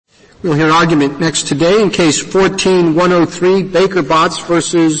We'll hear argument next today in Case 14-103, Baker Botts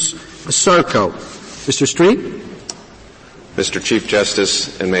versus ASARCO. Mr. Street. Mr. Chief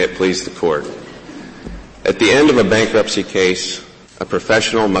Justice, and may it please the Court. At the end of a bankruptcy case, a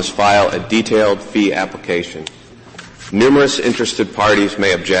professional must file a detailed fee application. Numerous interested parties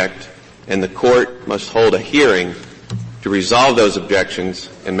may object, and the Court must hold a hearing to resolve those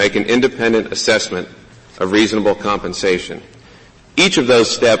objections and make an independent assessment of reasonable compensation. Each of those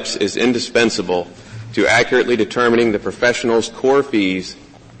steps is indispensable to accurately determining the professional's core fees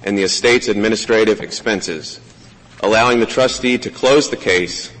and the estate's administrative expenses, allowing the trustee to close the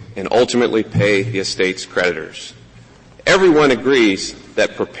case and ultimately pay the estate's creditors. Everyone agrees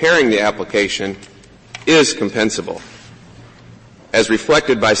that preparing the application is compensable, as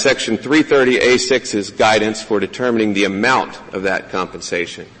reflected by Section 330A6's guidance for determining the amount of that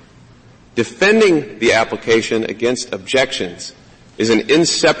compensation. Defending the application against objections is an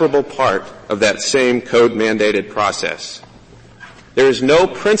inseparable part of that same code-mandated process. There is no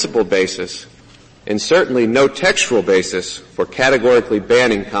principal basis, and certainly no textual basis, for categorically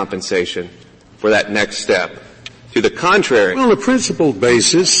banning compensation for that next step. To the contrary. Well, the principal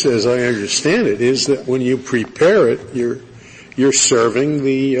basis, as I understand it, is that when you prepare it, you're serving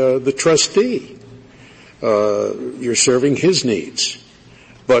the trustee. You're serving his needs.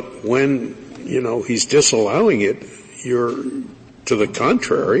 But when, he's disallowing it, you're, to the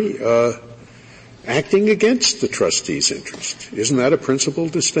contrary, acting against the trustee's interest. Isn't that a principal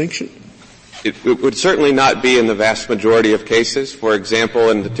distinction? It would certainly not be in the vast majority of cases. For example,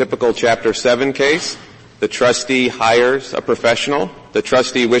 in the typical Chapter 7 case, the trustee hires a professional. The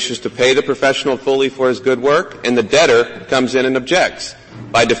trustee wishes to pay the professional fully for his good work, and the debtor comes in and objects.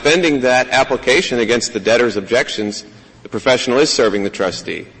 By defending that application against the debtor's objections, the professional is serving the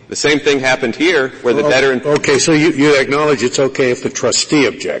trustee. The same thing happened here, where the debtor... Okay, so you acknowledge it's okay if the trustee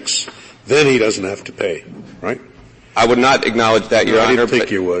objects. Then he doesn't have to pay, right? I would not acknowledge that, Your Honor. I didn't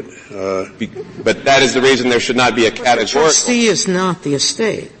think you would. But that is the reason there should not be a categorical... The trustee is not the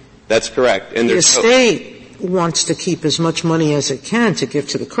estate. That's correct. And the estate wants to keep as much money as it can to give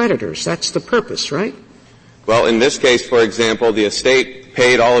to the creditors. That's the purpose, right? Well, in this case, for example, the estate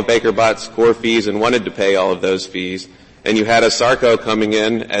paid all of Baker Bott's core fees and wanted to pay all of those fees, and you had ASARCO coming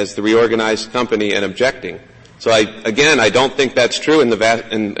in as the reorganized company and objecting. So I don't think that's true in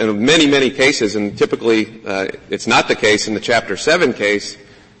many, many cases, and typically, it's not the case in the Chapter 7 case.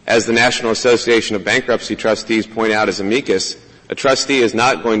 As the National Association of Bankruptcy Trustees point out as amicus, a trustee is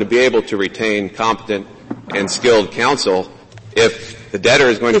not going to be able to retain competent and skilled counsel if the debtor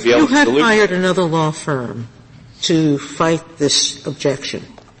is going to be able to... If you had hired another law firm to fight this objection,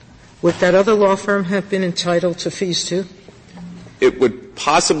 would that other law firm have been entitled to fees too? It would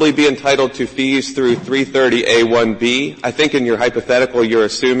possibly be entitled to fees through 330A1B. I think in your hypothetical you're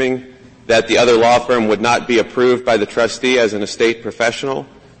assuming that the other law firm would not be approved by the trustee as an estate professional.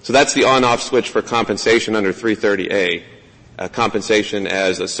 So that's the on-off switch for compensation under 330A, compensation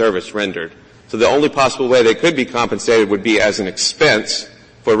as a service rendered. So the only possible way they could be compensated would be as an expense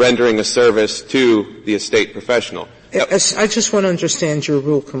for rendering a service to the estate professional. I just want to understand your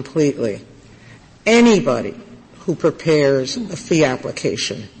rule completely. Anybody who prepares a fee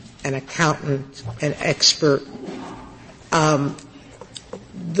application, an accountant, an expert,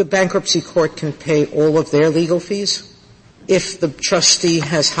 the bankruptcy court can pay all of their legal fees if the trustee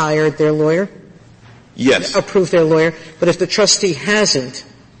has hired their lawyer? Yes. Approved their lawyer. But if the trustee hasn't,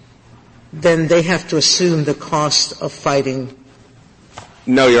 then they have to assume the cost of fighting.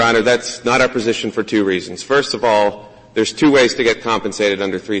 No, Your Honor, that's not our position for two reasons. First of all, there's two ways to get compensated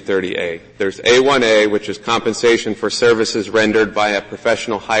under 330A. There's A1A, which is compensation for services rendered by a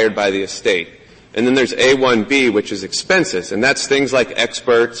professional hired by the estate. And then there's A1B, which is expenses. And that's things like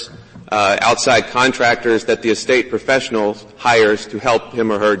experts, outside contractors that the estate professional hires to help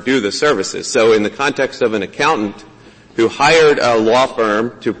him or her do the services. So in the context of an accountant who hired a law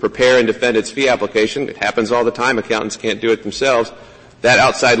firm to prepare and defend its fee application, it happens all the time, accountants can't do it themselves, that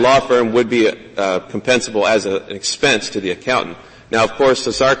outside law firm would be compensable as an expense to the accountant. Now, of course,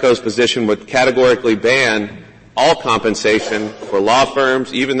 ASARCO's position would categorically ban all compensation for law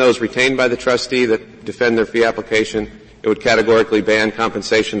firms, even those retained by the trustee that defend their fee application. It would categorically ban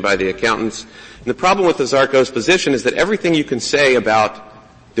compensation by the accountants. And the problem with ASARCO's position is that everything you can say about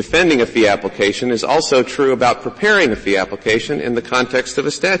defending a fee application is also true about preparing a fee application in the context of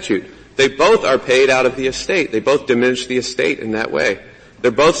a statute. They both are paid out of the estate. They both diminish the estate in that way. They're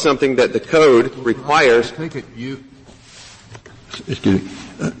both something that the code requires. I take it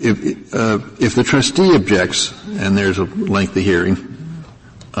if the trustee objects and there's a lengthy hearing,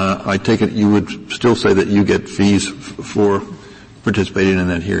 I take it you would still say that you get fees for participating in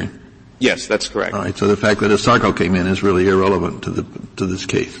that hearing. Yes, that's correct. All right, so the fact that ASARCO came in is really irrelevant to this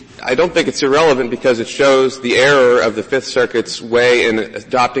case. I don't think it's irrelevant because it shows the error of the Fifth Circuit's way in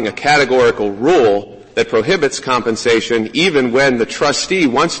adopting a categorical rule that prohibits compensation even when the trustee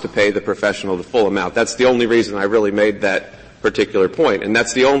wants to pay the professional the full amount. That's the only reason I really made that particular point. And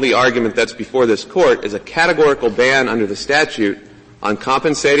that's the only argument that's before this Court is a categorical ban under the statute on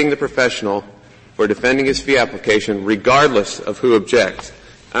compensating the professional for defending his fee application regardless of who objects.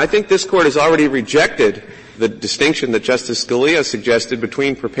 And I think this Court has already rejected the distinction that Justice Scalia suggested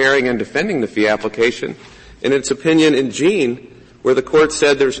between preparing and defending the fee application in its opinion in Gene, where the Court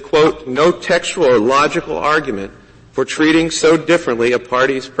said there's, quote, no textual or logical argument for treating so differently a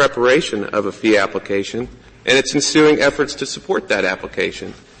party's preparation of a fee application and its ensuing efforts to support that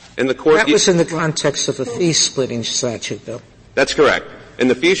application. And the Court— That was in the context of a fee-splitting statute, though. That's correct. And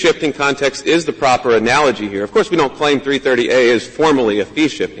the fee-shifting context is the proper analogy here. Of course, we don't claim 330A is formally a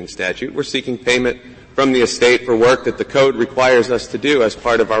fee-shifting statute. We're seeking payment from the estate for work that the Code requires us to do as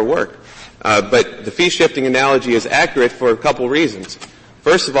part of our work. But the fee-shifting analogy is accurate for a couple reasons.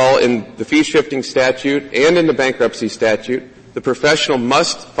 First of all, in the fee-shifting statute and in the bankruptcy statute, the professional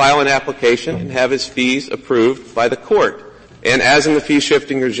must file an application and have his fees approved by the court. And as in the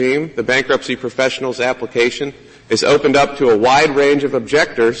fee-shifting regime, the bankruptcy professional's application is opened up to a wide range of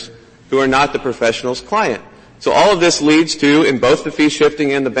objectors who are not the professional's client. So all of this leads to, in both the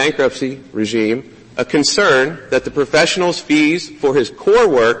fee-shifting and the bankruptcy regime, a concern that the professional's fees for his core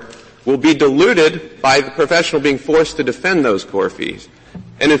work will be diluted by the professional being forced to defend those core fees.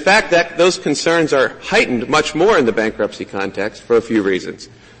 And in fact, those concerns are heightened much more in the bankruptcy context for a few reasons.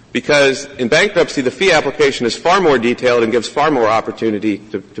 Because in bankruptcy, the fee application is far more detailed and gives far more opportunity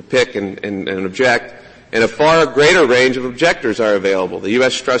to pick and object, and a far greater range of objectors are available. The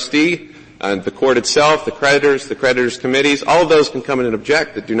U.S. trustee, the court itself, the creditors' committees, all of those can come in and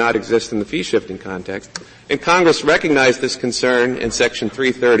object that do not exist in the fee-shifting context. And Congress recognized this concern in Section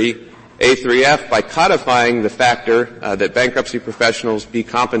 330A3F by codifying the factor that bankruptcy professionals be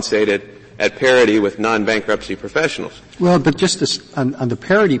compensated at parity with non-bankruptcy professionals. Well, but just on the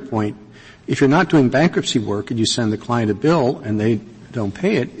parity point, if you're not doing bankruptcy work and you send the client a bill and they don't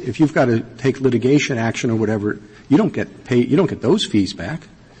pay it, if you've got to take litigation action or whatever, you don't get those fees back.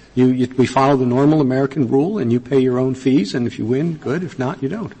 We follow the normal American rule and you pay your own fees, and if you win, good. If not, you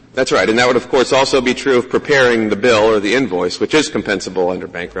don't. That's right. And that would, of course, also be true of preparing the bill or the invoice, which is compensable under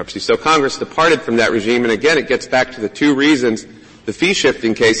bankruptcy. So Congress departed from that regime, and again, it gets back to the two reasons the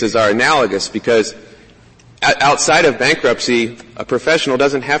fee-shifting cases are analogous, because outside of bankruptcy, a professional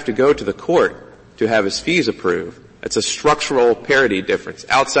doesn't have to go to the court to have his fees approved. That's a structural parity difference.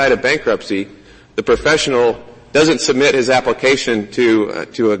 Outside of bankruptcy, the professional doesn't submit his application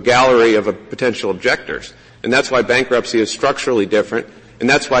to a gallery of potential objectors. And that's why bankruptcy is structurally different, and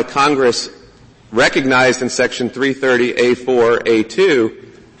that's why Congress recognized in Section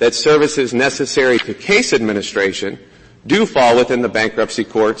 330A4A2 that services necessary to case administration do fall within the bankruptcy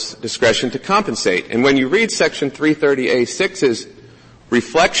court's discretion to compensate. And when you read Section 330A6's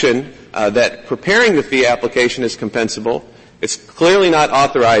reflection that preparing the fee application is compensable, it's clearly not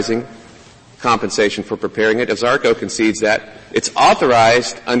authorizing compensation for preparing it. ASARCO concedes that. It's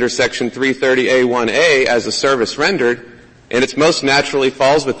authorized under Section 330A1A as a service rendered, and it most naturally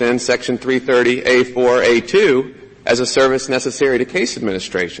falls within Section 330A4A2 as a service necessary to case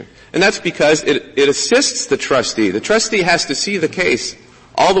administration. And that's because it assists the trustee. The trustee has to see the case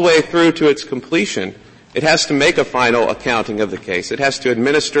all the way through to its completion. It has to make a final accounting of the case. It has to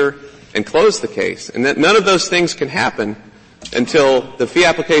administer and close the case. And that none of those things can happen until the fee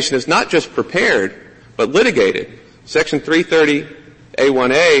application is not just prepared, but litigated. Section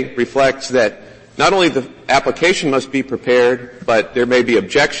 330A1A reflects that not only the application must be prepared, but there may be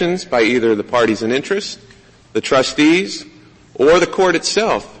objections by either the parties in interest, the trustees, or the court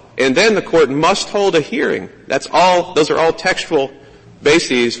itself. And then the court must hold a hearing. Those are all textual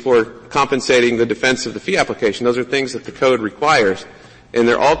bases for compensating the defense of the fee application. Those are things that the Code requires, and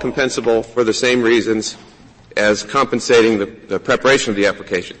they're all compensable for the same reasons as compensating the preparation of the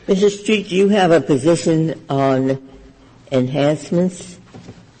application. Mr. Street, do you have a position on enhancements?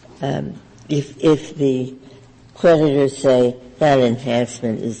 If the creditors say that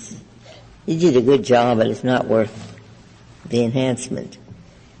enhancement you did a good job, but it's not worth the enhancement,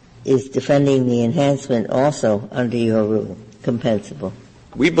 is defending the enhancement also under your rule compensable?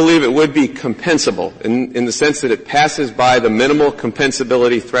 We believe it would be compensable in the sense that it passes by the minimal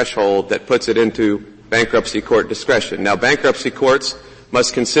compensability threshold that puts it into bankruptcy court discretion. Now, bankruptcy courts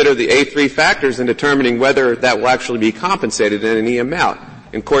must consider the A3 factors in determining whether that will actually be compensated in any amount.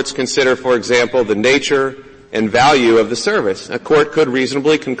 And courts consider, for example, the nature and value of the service. A court could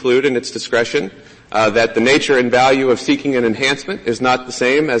reasonably conclude in its discretion that the nature and value of seeking an enhancement is not the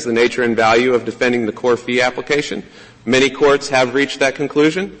same as the nature and value of defending the core fee application. Many courts have reached that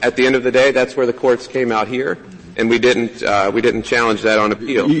conclusion. At the end of the day, that's where the courts came out here, and we didn't challenge that on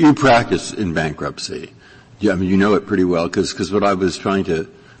appeal. You practice in bankruptcy. I mean, you know it pretty well, because what I was trying to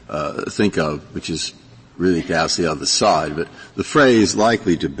think of, which is really to ask the other side, but the phrase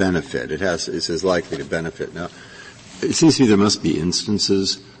likely to benefit, it says likely to benefit. Now, it seems to me there must be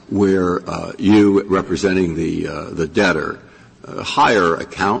instances where you, representing the debtor, hire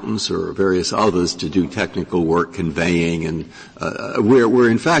accountants or various others to do technical work, conveying, and where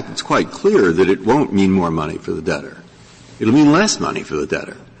in fact it's quite clear that it won't mean more money for the debtor. It'll mean less money for the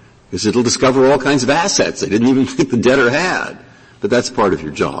debtor, because it'll discover all kinds of assets they didn't even think the debtor had. But that's part of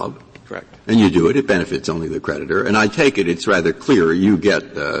your job. Correct. And you do it. It benefits only the creditor. And I take it it's rather clear you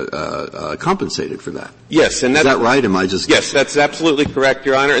get compensated for that. Yes. And is that right? Am I just... Yes, that's absolutely correct,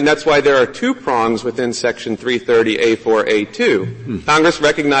 Your Honor. And that's why there are two prongs within Section 330A4A2. Congress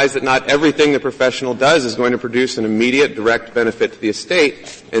recognized that not everything the professional does is going to produce an immediate direct benefit to the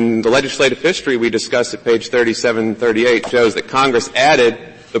estate. And the legislative history we discussed at page 37 and 38 shows that Congress added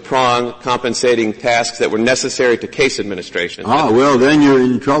the prong compensating tasks that were necessary to case administration. Well, then you're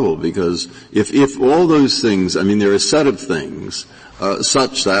in trouble, because if all those things, I mean, there are a set of things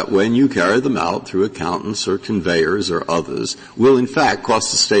such that when you carry them out through accountants or conveyors or others will in fact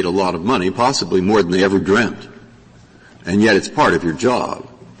cost the state a lot of money, possibly more than they ever dreamt. And yet it's part of your job.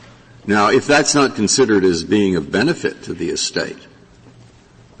 Now, if that's not considered as being of benefit to the estate,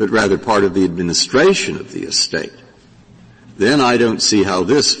 but rather part of the administration of the estate, then I don't see how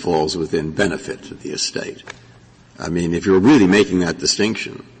this falls within benefit to the estate. I mean, if you're really making that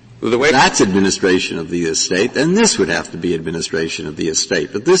distinction, that's administration of the estate, then this would have to be administration of the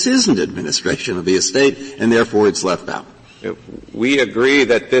estate. But this isn't administration of the estate, and therefore it's left out. We agree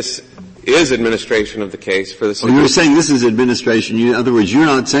that this is administration of the case for the city. You're saying this is administration. In other words, you're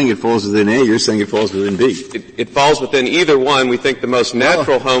not saying it falls within A, you're saying it falls within B. It falls within either one. We think the most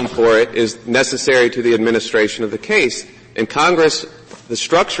natural home for it is necessary to the administration of the case. And Congress, the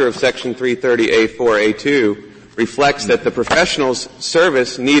structure of Section 330A4A2 reflects that the professional's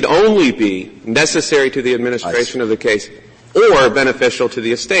service need only be necessary to the administration of the case or beneficial to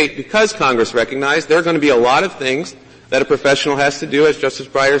the estate, because Congress recognized there are going to be a lot of things that a professional has to do, as Justice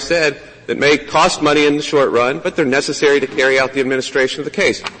Breyer said, that may cost money in the short run, but they're necessary to carry out the administration of the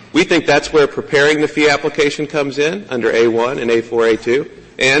case. We think that's where preparing the fee application comes in under A1 and A4A2.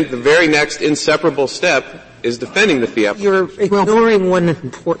 And the very next inseparable step is defending the fee application. You're ignoring one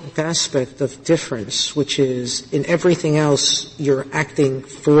important aspect of difference, which is in everything else you're acting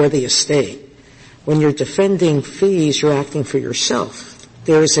for the estate. When you're defending fees, you're acting for yourself.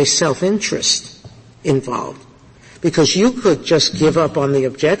 There is a self-interest involved, because you could just give up on the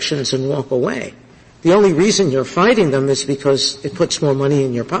objections and walk away. The only reason you're fighting them is because it puts more money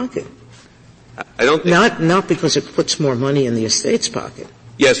in your pocket. I don't think not because it puts more money in the estate's pocket.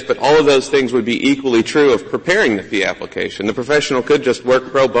 Yes, but all of those things would be equally true of preparing the fee application. The professional could just work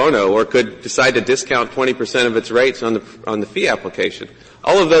pro bono or could decide to discount 20% of its rates on the fee application.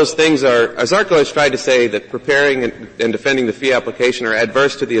 All of those things are, ASARCO has tried to say that preparing and defending the fee application are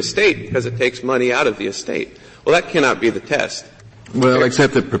adverse to the estate because it takes money out of the estate. Well, that cannot be the test. Well,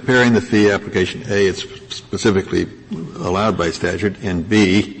 except that preparing the fee application, A, it's specifically allowed by statute, and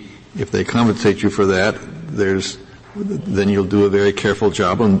B, if they compensate you for that, then you'll do a very careful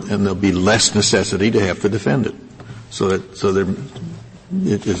job, and there'll be less necessity to have to defend it. So there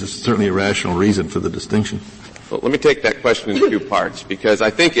is certainly a rational reason for the distinction. Well, let me take that question in two parts, because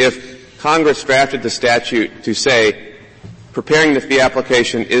I think if Congress drafted the statute to say preparing the fee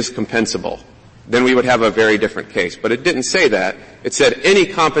application is compensable, then we would have a very different case. But it didn't say that. It said any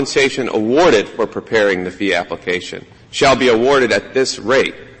compensation awarded for preparing the fee application shall be awarded at this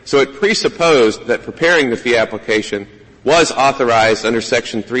rate. So it presupposed that preparing the fee application was authorized under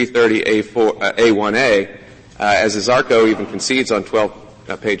Section 330A1A, as ASARCO even concedes on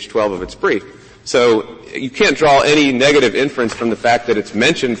page 12 of its brief. So you can't draw any negative inference from the fact that it's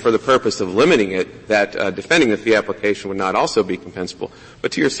mentioned for the purpose of limiting it, that defending the fee application would not also be compensable.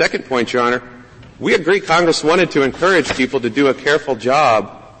 But to your second point, Your Honor, we agree Congress wanted to encourage people to do a careful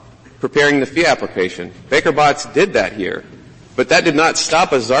job preparing the fee application. Baker Botts did that here. But that did not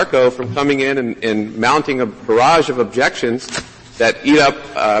stop ASARCO from coming in and mounting a barrage of objections that eat up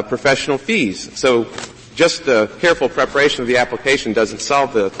professional fees. So just the careful preparation of the application doesn't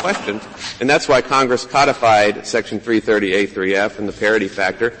solve the question, and that's why Congress codified Section 330A3F and the parity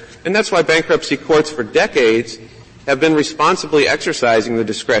factor, and that's why bankruptcy courts for decades have been responsibly exercising the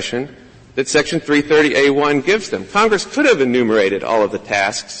discretion that Section 330A1 gives them. Congress could have enumerated all of the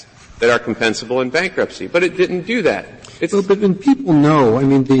tasks that are compensable in bankruptcy, but it didn't do that. Well, but when people know, I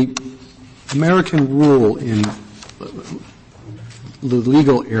mean, the American rule in the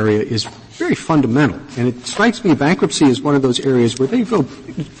legal area is very fundamental, and it strikes me bankruptcy is one of those areas where they go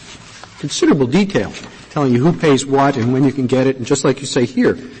considerable detail, telling you who pays what and when you can get it, and just like you say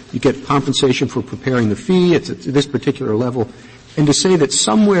here, you get compensation for preparing the fee, it's at this particular level. And to say that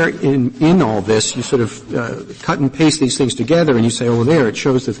somewhere in all this you sort of cut and paste these things together and you say, oh, there, it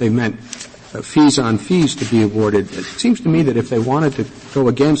shows that they meant fees on fees to be awarded. It seems to me that if they wanted to go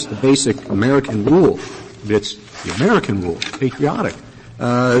against the basic American rule, it's the American rule, patriotic,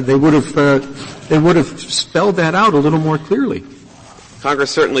 they would have spelled that out a little more clearly.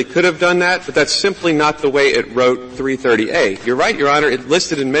 Congress certainly could have done that, but that's simply not the way it wrote 330A. You're right, Your Honor, it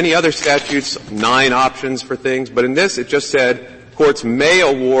listed in many other statutes 9 options for things, but in this it just said courts may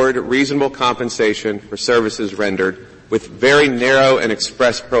award reasonable compensation for services rendered with very narrow and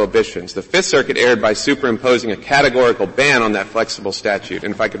express prohibitions. The Fifth Circuit erred by superimposing a categorical ban on that flexible statute.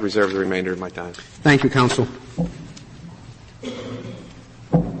 And if I could reserve the remainder of my time. Thank you, counsel.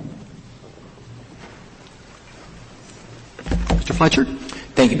 Mr. Fletcher?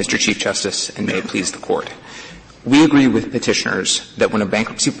 Thank you, Mr. Chief Justice, and may it please the Court. We agree with petitioners that when a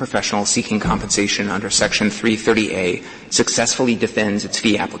bankruptcy professional seeking compensation under Section 330A successfully defends its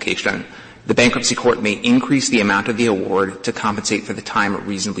fee application, the bankruptcy court may increase the amount of the award to compensate for the time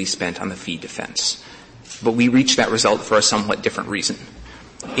reasonably spent on the fee defense. But we reach that result for a somewhat different reason.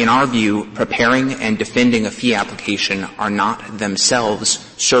 In our view, preparing and defending a fee application are not themselves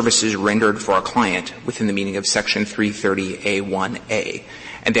services rendered for a client within the meaning of Section 330A1A,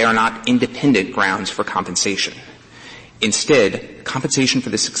 and they are not independent grounds for compensation. Instead, compensation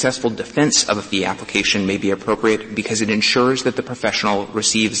for the successful defense of a fee application may be appropriate because it ensures that the professional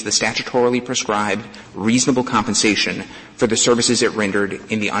receives the statutorily prescribed reasonable compensation for the services it rendered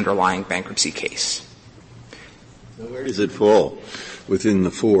in the underlying bankruptcy case. So where does it fall within the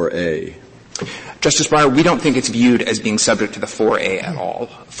 4A? Justice Breyer, we don't think it's viewed as being subject to the 4A at all.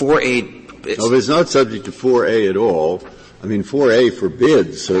 4A is... No, it's not subject to 4A at all. I mean, 4A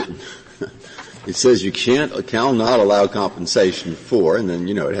forbids certain... It says you cannot allow compensation for, and then,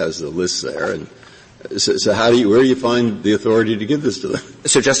 it has the list there. And so where do you find the authority to give this to them?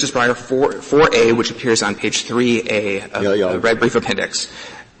 So, Justice Breyer, 4A, which appears on page 3A of the Red Brief Appendix,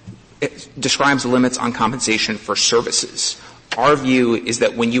 it describes limits on compensation for services. Our view is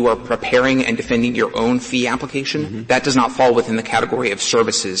that when you are preparing and defending your own fee application, that does not fall within the category of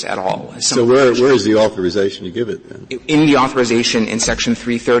services at all. So where is the authorization to give it then? In the authorization in Section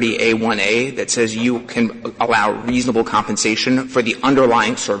 330A1A that says you can allow reasonable compensation for the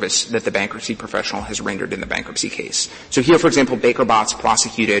underlying service that the bankruptcy professional has rendered in the bankruptcy case. So here, for example, Baker Botts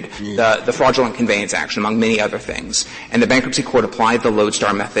prosecuted the fraudulent conveyance action, among many other things. And the bankruptcy court applied the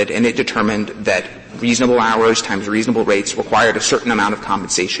lodestar method, and it determined that reasonable hours times reasonable rates required a certain amount of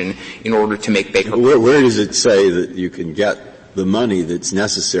compensation in order to make Baker. Where does it say that you can get the money that's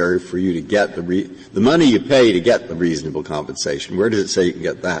necessary for you to get the money you pay to get the reasonable compensation? Where does it say you can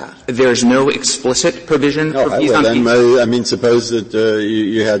get that? There's no explicit provision for fees on fees. Suppose that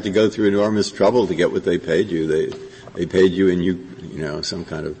you had to go through enormous trouble to get what they paid you. They paid you in some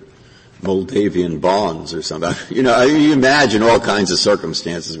kind of Moldavian bonds or something. You imagine all kinds of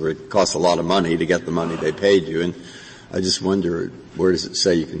circumstances where it costs a lot of money to get the money they paid you, and I just wonder, where does it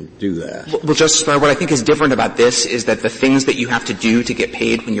say you can do that? Well, Justice Breyer, what I think is different about this is that the things that you have to do to get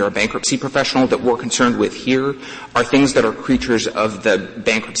paid when you're a bankruptcy professional that we're concerned with here are things that are creatures of the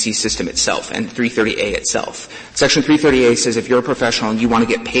bankruptcy system itself and 330A itself. Section 330A says if you're a professional and you want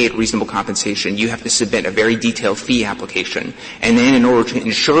to get paid reasonable compensation, you have to submit a very detailed fee application. And then in order to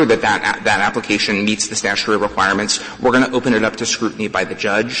ensure that that application meets the statutory requirements, we're going to open it up to scrutiny by the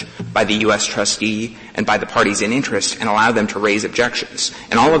judge, by the U.S. trustee, and by the parties in interest and allow them to raise objections.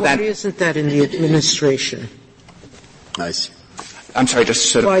 And all of that... Why isn't that in the administration? I see. I'm sorry,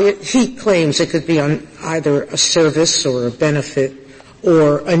 Justice Sotomayor. Why he claims it could be on either a service or a benefit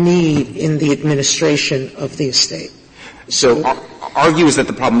or a need in the administration of the estate. So our view is that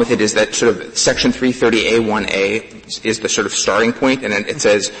the problem with it is that sort of Section 330A1A is the sort of starting point, and it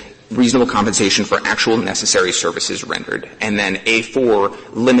says reasonable compensation for actual necessary services rendered. And then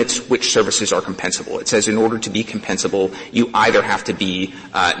A4 limits which services are compensable. It says in order to be compensable, you either have to be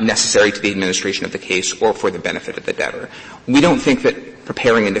necessary to the administration of the case or for the benefit of the debtor. We don't think that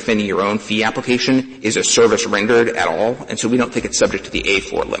preparing and defending your own fee application is a service rendered at all, and so we don't think it's subject to the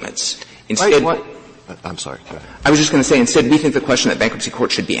A4 limits. Instead, I'm sorry. Go ahead. I was just going to say, instead, we think the question that bankruptcy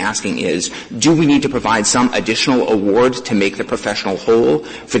court should be asking is, do we need to provide some additional award to make the professional whole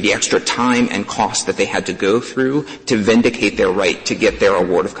for the extra time and cost that they had to go through to vindicate their right to get their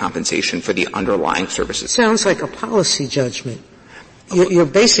award of compensation for the underlying services? Sounds like a policy judgment. You're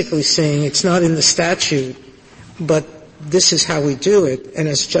basically saying it's not in the statute, but this is how we do it. And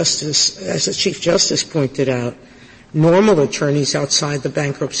as the Chief Justice pointed out, normal attorneys outside the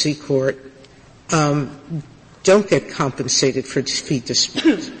bankruptcy court don't get compensated for fee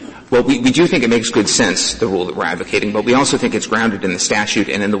disputes. Well, we do think it makes good sense, the rule that we're advocating, but we also think it's grounded in the statute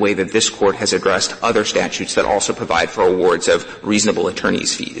and in the way that this court has addressed other statutes that also provide for awards of reasonable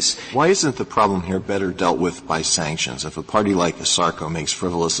attorney's fees. Why isn't the problem here better dealt with by sanctions? If a party like ASARCO makes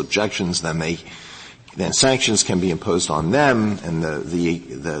frivolous objections, then sanctions can be imposed on them, and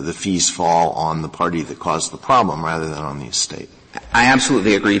the fees fall on the party that caused the problem rather than on the estate. I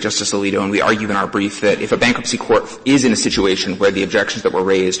absolutely agree, Justice Alito, and we argue in our brief that if a bankruptcy court is in a situation where the objections that were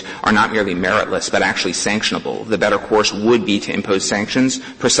raised are not merely meritless but actually sanctionable, the better course would be to impose sanctions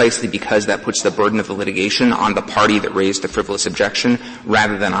precisely because that puts the burden of the litigation on the party that raised the frivolous objection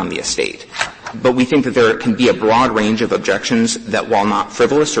rather than on the estate. But we think that there can be a broad range of objections that, while not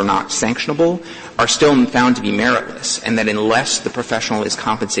frivolous or not sanctionable, are still found to be meritless, and that unless the professional is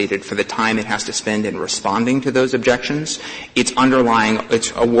compensated for the time it has to spend in responding to those objections, its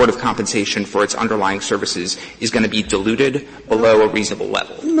award of compensation for its underlying services is going to be diluted below a reasonable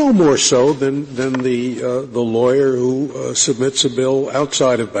level. No more so than the lawyer who submits a bill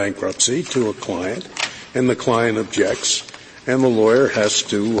outside of bankruptcy to a client, and the client objects, and the lawyer has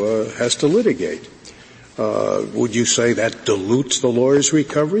to litigate. Would you say that dilutes the lawyer's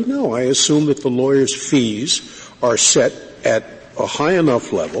recovery? No, I assume that the lawyer's fees are set at a high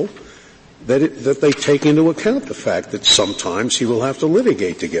enough level that they take into account the fact that sometimes he will have to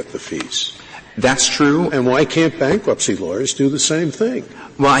litigate to get the fees. That's true. And why can't bankruptcy lawyers do the same thing?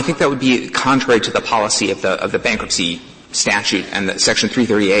 Well, I think that would be contrary to the policy of the bankruptcy statute and the Section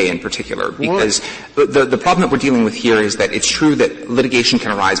 330A in particular, because the problem that we're dealing with here is that it's true that litigation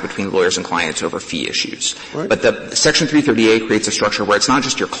can arise between lawyers and clients over fee issues. Right. But the Section 330A creates a structure where it's not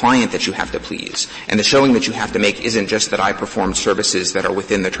just your client that you have to please, and the showing that you have to make isn't just that I performed services that are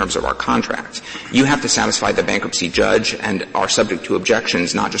within the terms of our contract. You have to satisfy the bankruptcy judge and are subject to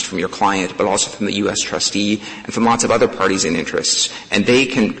objections not just from your client but also from the U.S. trustee and from lots of other parties and interests. And they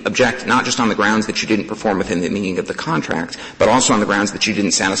can object not just on the grounds that you didn't perform within the meaning of the contract, but also on the grounds that you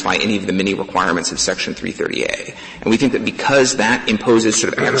didn't satisfy any of the many requirements of Section 330A. And we think that because that imposes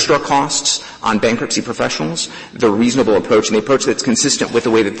sort of extra costs on bankruptcy professionals, the reasonable approach and the approach that's consistent with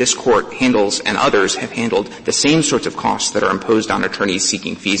the way that this Court handles and others have handled the same sorts of costs that are imposed on attorneys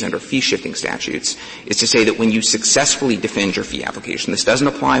seeking fees under fee-shifting statutes is to say that when you successfully defend your fee application, this doesn't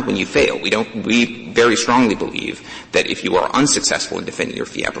apply when you fail. We very strongly believe that if you are unsuccessful in defending your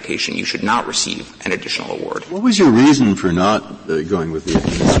fee application, you should not receive an additional award. What was your reason for not going with the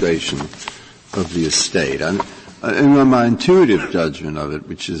administration of the estate? And my intuitive judgment of it,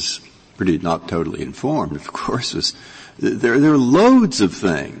 which is pretty not totally informed, of course, was there are loads of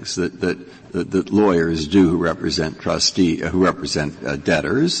things that lawyers do who represent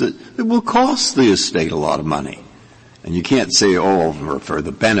debtors that will cost the estate a lot of money. And you can't say all of them are for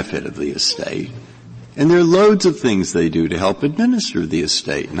the benefit of the estate. And there are loads of things they do to help administer the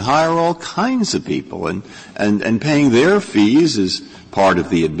estate and hire all kinds of people, and paying their fees is part of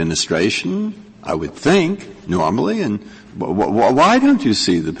the administration, I would think, normally. And why don't you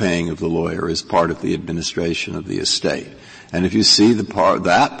see the paying of the lawyer as part of the administration of the estate? And if you see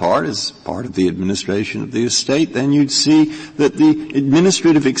that part as part of the administration of the estate, then you'd see that the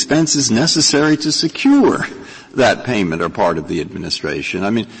administrative expenses necessary to secure that payment are part of the administration.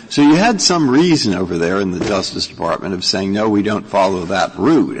 I mean, so you had some reason over there in the Justice Department of saying, no, we don't follow that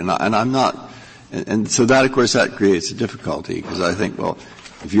route. And I'm not, and so that, of course, that creates a difficulty, because I think, well,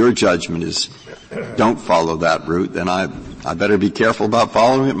 if your judgment is don't follow that route, then I better be careful about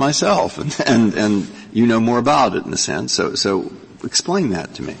following it myself. And you know more about it in a sense. So explain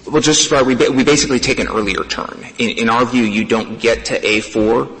that to me. Well, Justice Breyer, we basically take an earlier turn. In our view, you don't get to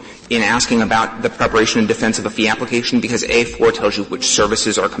A4 in asking about the preparation and defense of a fee application, because A4 tells you which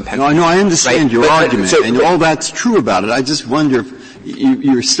services are compensable. No, I understand right? your argument, and all that's true about it. I just wonder if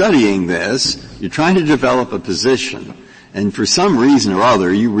you're studying this, you're trying to develop a position, and for some reason or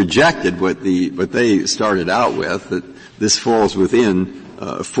other, you rejected what they started out with, that this falls within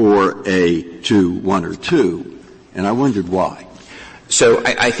 4A2, 1 or 2, and I wondered why. So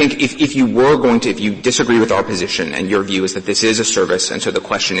I think if you disagree with our position and your view is that this is a service, and so the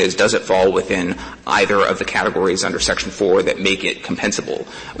question is, does it fall within either of the categories under Section 4 that make it compensable?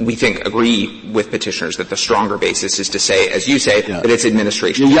 We agree with petitioners that the stronger basis is to say, as you say, that it's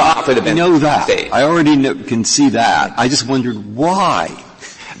administration. For the benefit I know that. Of the state. I already can see that. I just wondered why.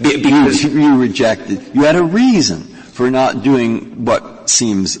 Because you rejected. You had a reason for not doing what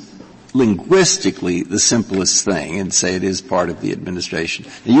seems linguistically the simplest thing and say it is part of the administration.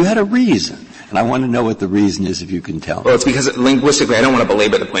 Now, you had a reason, and I want to know what the reason is if you can tell me. Well, it's because linguistically, I don't want to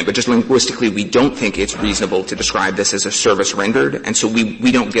belabor the point, but just linguistically, we don't think it's reasonable to describe this as a service rendered, and so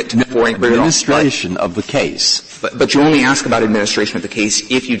we don't get to the administration of the case. But you only ask about administration of the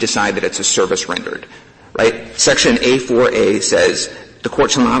case if you decide that it's a service rendered, right? Section A4A says the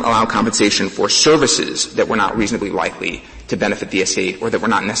court shall not allow compensation for services that were not reasonably likely to benefit the estate or that were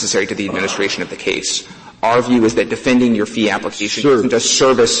not necessary to the administration of the case. Our view is that defending your fee application isn't a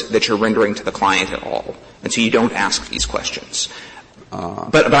service that you're rendering to the client at all. And so you don't ask these questions.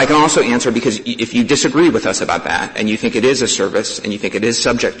 But I can also answer, because if you disagree with us about that and you think it is a service and you think it is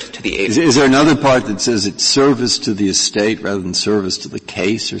subject to the agency. Is there another part that says it's service to the estate rather than service to the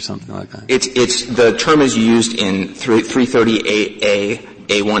case or something like that? It's the term is used in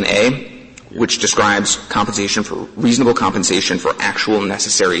 330A1A, which describes reasonable compensation for actual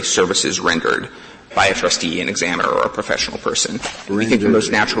necessary services rendered by a trustee, an examiner, or a professional person. We think the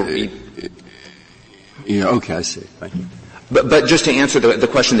most natural okay, I see. Thank you. But just to answer the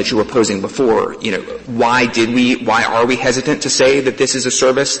question that you were posing before, why are we hesitant to say that this is a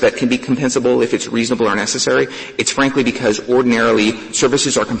service that can be compensable if it's reasonable or necessary? It's frankly because ordinarily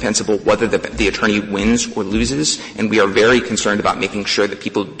services are compensable whether the attorney wins or loses, and we are very concerned about making sure that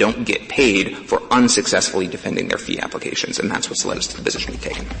people don't get paid for unsuccessfully defending their fee applications, and that's what's led us to the position we've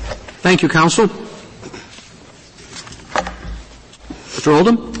taken. Thank you, counsel. Mr.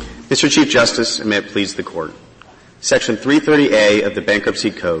 Oldham? Mr. Chief Justice, and may it please the Court. Section 330A of the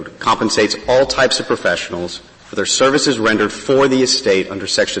Bankruptcy Code compensates all types of professionals for their services rendered for the estate under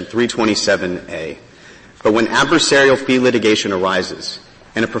Section 327A. But when adversarial fee litigation arises,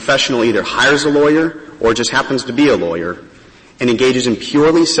 and a professional either hires a lawyer or just happens to be a lawyer, and engages in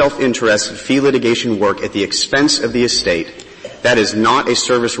purely self-interested fee litigation work at the expense of the estate, that is not a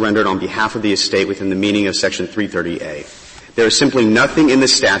service rendered on behalf of the estate within the meaning of Section 330A. There is simply nothing in the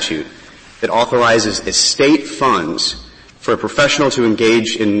statute that authorizes estate funds for a professional to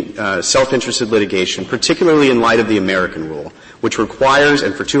engage in self-interested litigation, particularly in light of the American rule, which requires,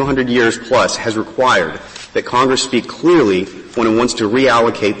 and for 200 years plus, has required that Congress speak clearly when it wants to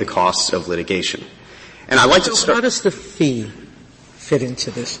reallocate the costs of litigation. And I'd like to start. How does the fee fit into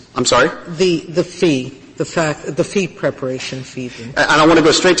this? I'm sorry? The fee. The fee preparation fee. And I want to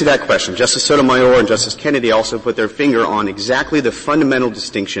go straight to that question. Justice Sotomayor and Justice Kennedy also put their finger on exactly the fundamental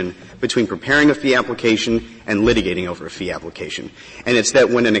distinction between preparing a fee application and litigating over a fee application. And it's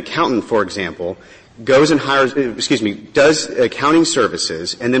that when an accountant, for example, goes and does accounting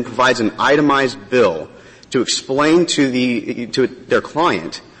services and then provides an itemized bill to explain to their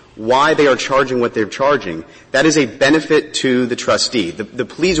client why they are charging what they're charging, that is a benefit to the trustee. The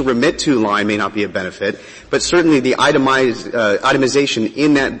please remit to line may not be a benefit, but certainly the itemization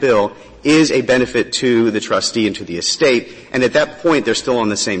in that bill is a benefit to the trustee and to the estate, and at that point they're still on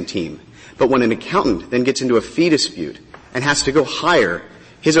the same team. But when an accountant then gets into a fee dispute and has to go hire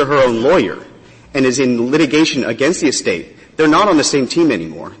his or her own lawyer and is in litigation against the estate, they're not on the same team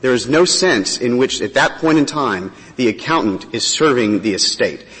anymore. There is no sense in which at that point in time the accountant is serving the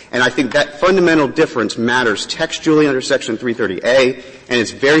estate. And I think that fundamental difference matters textually under Section 330A, and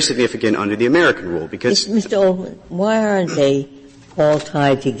it's very significant under the American rule because Mr. Oldham, why aren't they all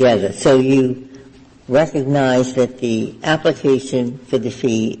tied together? So you recognize that the application for the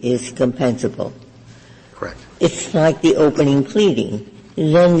fee is compensable. Correct. It's like the opening pleading.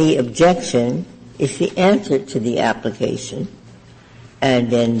 Then the objection is the answer to the application, and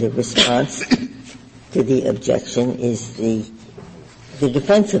then the response to the objection is the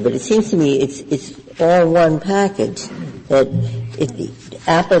defense of it. It seems to me it's all one package, that the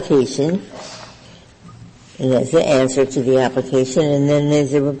application, and there's the answer to the application, and then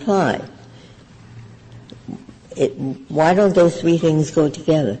there's a reply. Why don't those three things go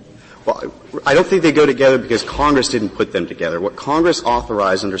together? Well, I don't think they go together because Congress didn't put them together. What Congress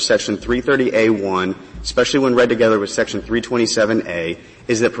authorized under Section 330A1, especially when read together with Section 327A,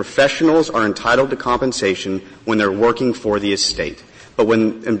 is that professionals are entitled to compensation when they're working for the estate. But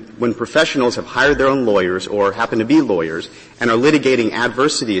when professionals have hired their own lawyers or happen to be lawyers and are litigating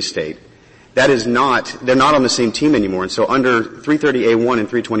adverse to the estate, they're not on the same team anymore. And so under 330A1 and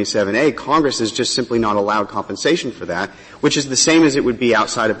 327A, Congress has just simply not allowed compensation for that, which is the same as it would be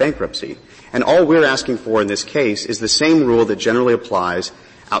outside of bankruptcy. And all we're asking for in this case is the same rule that generally applies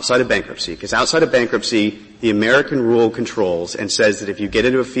outside of bankruptcy, because outside of bankruptcy, the American rule controls and says that if you get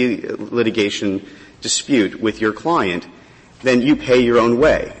into a fee litigation dispute with your client, then you pay your own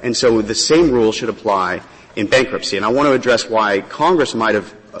way. And so the same rule should apply in bankruptcy. And I want to address why Congress might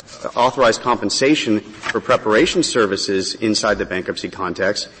have authorized compensation for preparation services inside the bankruptcy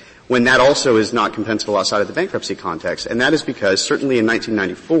context when that also is not compensable outside of the bankruptcy context. And that is because certainly in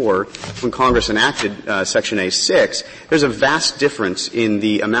 1994, when Congress enacted Section A6, there's a vast difference in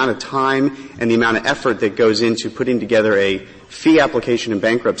the amount of time and the amount of effort that goes into putting together a fee application in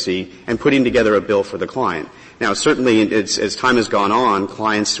bankruptcy and putting together a bill for the client. Now, certainly as time has gone on,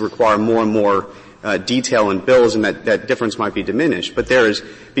 clients require more and more detail in bills, and that difference might be diminished. But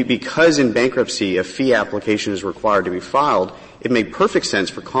because in bankruptcy a fee application is required to be filed, it made perfect sense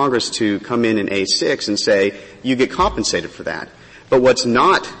for Congress to come in A6 and say, you get compensated for that. But what's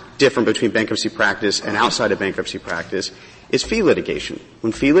not different between bankruptcy practice and outside of bankruptcy practice is fee litigation.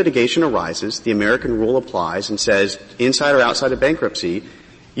 When fee litigation arises, the American rule applies and says, inside or outside of bankruptcy,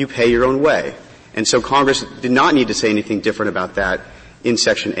 you pay your own way. And so Congress did not need to say anything different about that in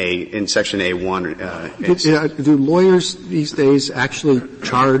Section A1. Do lawyers these days actually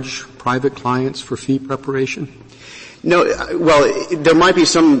charge private clients for fee preparation? No, well, there might be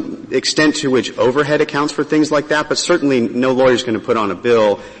some extent to which overhead accounts for things like that, but certainly no lawyer is going to put on a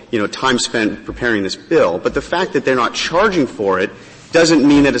bill, time spent preparing this bill. But the fact that they're not charging for it doesn't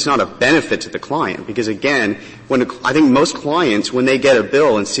mean that it's not a benefit to the client. Because again, I think most clients, when they get a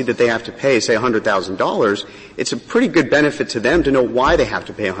bill and see that they have to pay, say, $100,000, it's a pretty good benefit to them to know why they have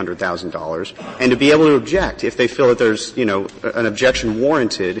to pay $100,000 and to be able to object if they feel that there's, an objection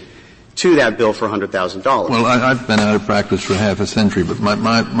warranted to that bill for $100,000. Well, I've been out of practice for half a century, but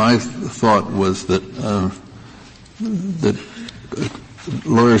my thought was that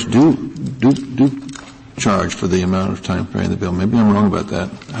lawyers do charge for the amount of time preparing the bill. Maybe I'm wrong about that.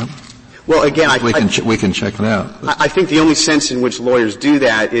 Well, again, we can check it out. I think the only sense in which lawyers do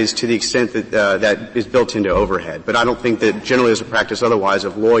that is to the extent that that is built into overhead. But I don't think that generally there's a practice otherwise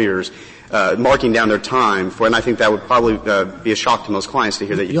of lawyers marking down their time for, and I think that would probably be a shock to most clients to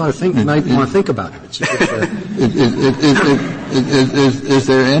hear that. You ought to think. You want to think about it. Is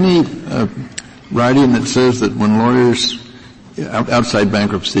there any writing that says that when lawyers outside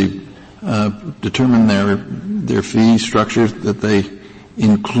bankruptcy determine their fee structure that they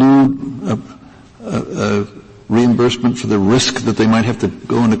include a reimbursement for the risk that they might have to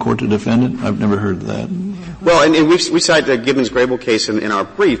go into court to defend it? I've never heard of that. Well, and we cite the Gibbons-Grable case in our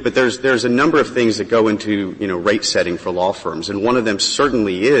brief, but there's a number of things that go into, rate setting for law firms, and one of them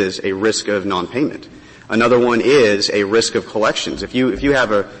certainly is a risk of non-payment. Another one is a risk of collections. If you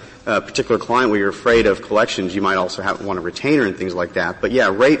have a particular client where you're afraid of collections, you might also want a retainer and things like that. But yeah,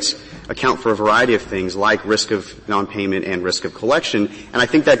 rates account for a variety of things like risk of non-payment and risk of collection. And I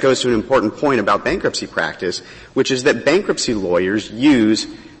think that goes to an important point about bankruptcy practice, which is that bankruptcy lawyers use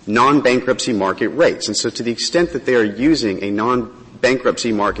non-bankruptcy market rates. And so to the extent that they are using a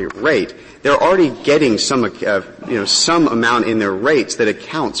non-bankruptcy market rate, they're already getting some amount in their rates that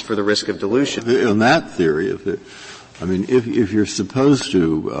accounts for the risk of dilution. On that theory, if you're supposed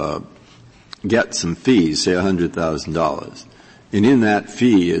to get some fees, say $100,000, and in that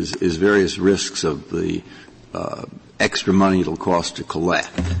fee is various risks of the extra money it'll cost to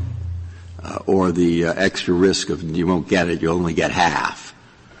collect, or the extra risk of you won't get it, you'll only get half.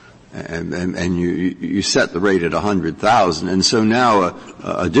 And you set the rate at 100,000, and so now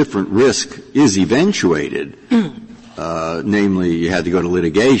a different risk is eventuated, namely you had to go to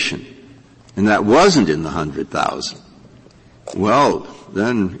litigation, and that wasn't in the 100,000. Well,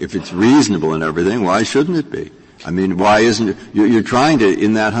 then if it's reasonable and everything, why shouldn't it be? Why isn't it? You're trying to,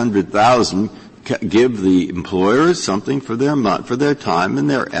 in that 100,000, give the employers something for their time and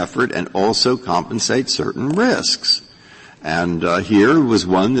their effort, and also compensate certain risks. And here was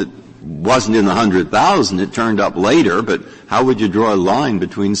one that wasn't in the 100,000. It turned up later, but how would you draw a line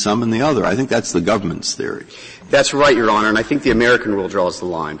between some and the other? I think that's the government's theory. That's right, Your Honor, and I think the American rule draws the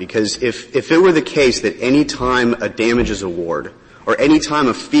line, because if it were the case that any time a damages award or any time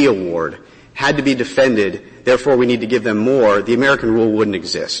a fee award had to be defended, therefore we need to give them more, the American rule wouldn't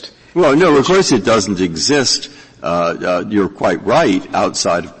exist. Well, no, of course it doesn't exist. You're quite right,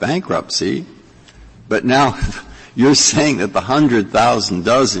 outside of bankruptcy. But now you're saying that the 100,000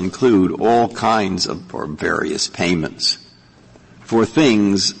 does include all kinds of or various payments for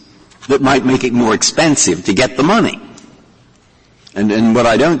things that might make it more expensive to get the money. And what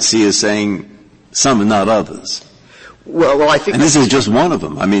I don't see is saying some and not others. Well, I think. And this is just one of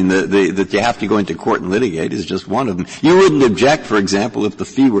them. I mean, that you have to go into court and litigate is just one of them. You wouldn't object, for example, if the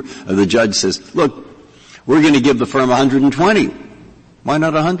fee were, the judge says, look, we're going to give the firm 120. Why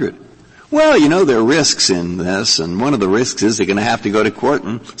not 100? Well, there are risks in this, and one of the risks is they're going to have to go to court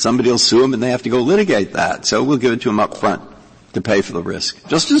and somebody will sue them and they have to go litigate that. So we'll give it to them up front to pay for the risk.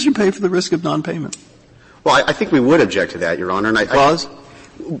 Just as you pay for the risk of non-payment. Well, I think we would object to that, Your Honor. Because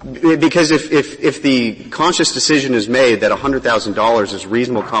if the conscious decision is made that $100,000 is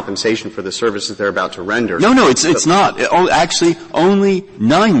reasonable compensation for the services they're about to render. No, it's not. Actually, only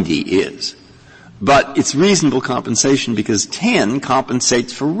 90 is. But it's reasonable compensation because 10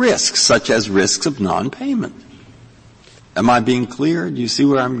 compensates for risks, such as risks of non-payment. Am I being clear? Do you see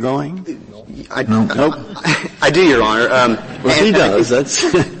where I'm going? Nope. I do, Your Honor. Well, he does. That's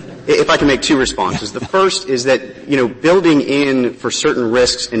if I can make two responses. The first is that, building in for certain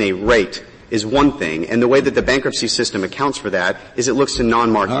risks in a rate is one thing, and the way that the bankruptcy system accounts for that is it looks to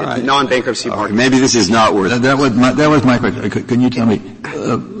non-bankruptcy market. Maybe this is not worth it. That was my question. Can you tell me,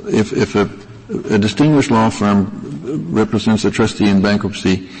 if a distinguished law firm represents a trustee in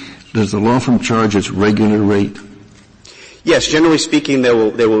bankruptcy, does the law firm charge its regular rate? Yes, generally speaking,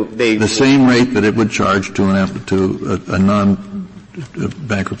 the same rate that it would charge to a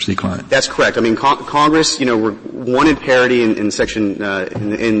non-bankruptcy client. That's correct. I mean, Congress, wanted parity in section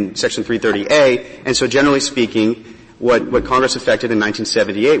 330A, and so generally speaking, what Congress effected in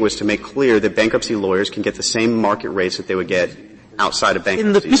 1978 was to make clear that bankruptcy lawyers can get the same market rates that they would get outside of bankruptcy.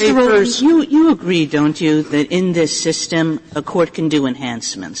 In the papers, you agree, don't you, that in this system a court can do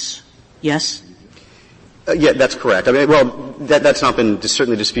enhancements? Yes? Yeah, that's correct. I mean, that's not been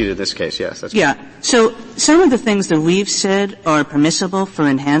certainly disputed in this case. Yes, that's correct. Yeah. So some of the things that we've said are permissible for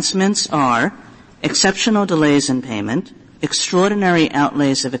enhancements are exceptional delays in payment, extraordinary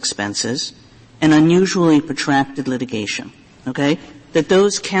outlays of expenses, and unusually protracted litigation. Okay? That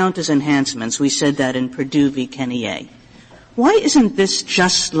those count as enhancements. We said that in Purdue v. Kenny A. Why isn't this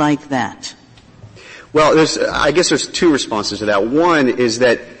just like that? Well, I guess there's two responses to that. One is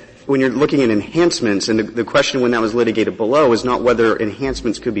that when you're looking at enhancements, and the question when that was litigated below is not whether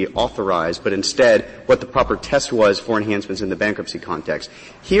enhancements could be authorized, but instead what the proper test was for enhancements in the bankruptcy context.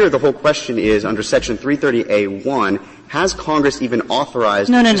 Here, the whole question is, under Section 330A1, has Congress even authorized...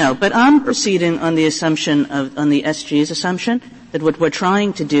 No. But I'm proceeding on the assumption on the SG's assumption that what we're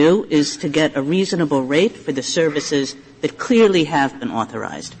trying to do is to get a reasonable rate for the services that clearly have been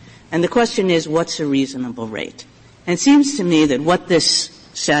authorized. And the question is, what's a reasonable rate? And it seems to me that what this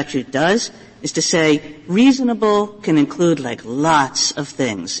statute does is to say reasonable can include lots of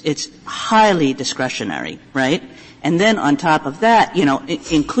things. It's highly discretionary, right? And then on top of that,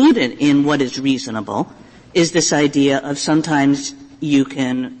 included in what is reasonable is this idea of sometimes you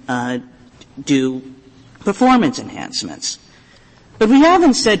can do performance enhancements. But we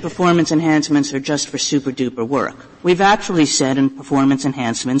haven't said performance enhancements are just for super-duper work. We've actually said performance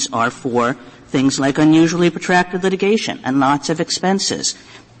enhancements are for things like unusually protracted litigation and lots of expenses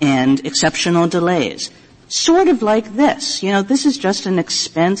and exceptional delays. Sort of like this. This is just an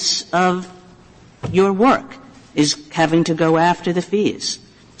expense of your work, is having to go after the fees.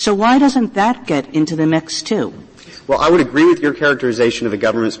 So why doesn't that get into the mix too? Well, I would agree with your characterization of the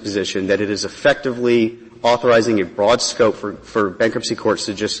government's position that it is effectively authorizing a broad scope for bankruptcy courts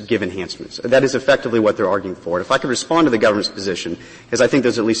to just give enhancements. That is effectively what they're arguing for. If I could respond to the government's position, because I think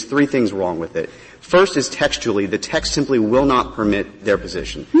there's at least three things wrong with it. First is textually, the text simply will not permit their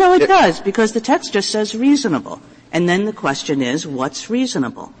position. No, it does, because the text just says reasonable. And then the question is, what's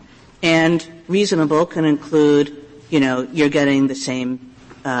reasonable? And reasonable can include, you're getting the same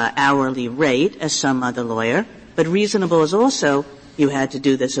hourly rate as some other lawyer, but reasonable is also you had to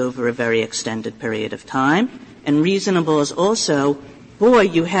do this over a very extended period of time. And reasonable is also,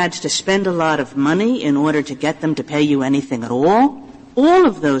 you had to spend a lot of money in order to get them to pay you anything at all. All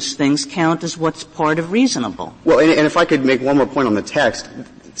of those things count as what's part of reasonable. Well, and if I could make one more point on the text,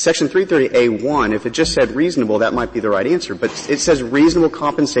 Section 330A1, if it just said reasonable, that might be the right answer. But it says reasonable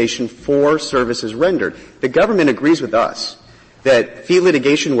compensation for services rendered. The government agrees with us that fee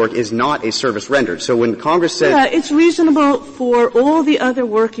litigation work is not a service rendered. So when Congress said... Yeah, it's reasonable for all the other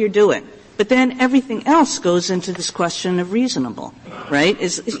work you're doing. But then everything else goes into this question of reasonable, right?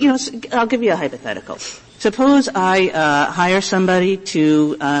 I'll give you a hypothetical. Suppose I hire somebody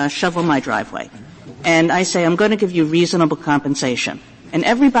to shovel my driveway. And I say, I'm going to give you reasonable compensation. And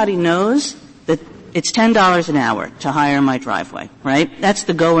everybody knows that it's $10 an hour to hire my driveway, right? That's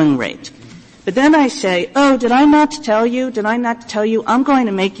the going rate. But then I say, did I not tell you? I'm going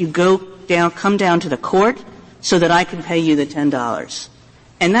to make you come down to the court so that I can pay you the $10.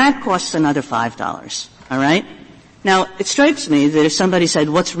 And that costs another $5. All right? Now, it strikes me that if somebody said,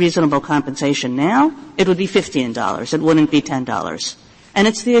 what's reasonable compensation now? It would be $15. It wouldn't be $10. And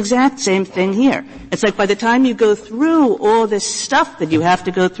it's the exact same thing here. It's like by the time you go through all this stuff that you have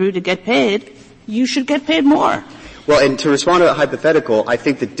to go through to get paid, you should get paid more. Well, and to respond to that hypothetical, I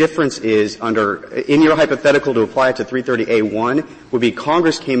think the difference is in your hypothetical to apply it to 330A1 would be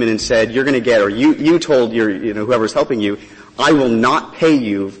Congress came in and said, you're going to get, or you told whoever's helping you, I will not pay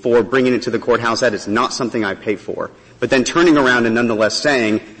you for bringing it to the courthouse. That is not something I pay for. But then turning around and nonetheless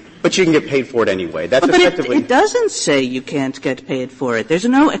saying, but you can get paid for it anyway. That's but effectively. It doesn't say you can't get paid for it. There's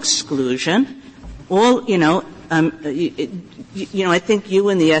no exclusion. I think you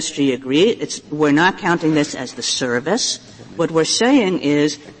and the SG agree. We're not counting this as the service. What we're saying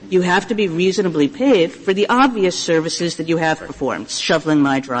is you have to be reasonably paid for the obvious services that you have performed, shoveling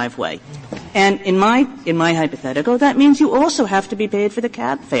my driveway. And in my hypothetical, that means you also have to be paid for the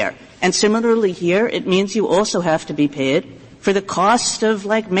cab fare. And similarly here, it means you also have to be paid for the cost of,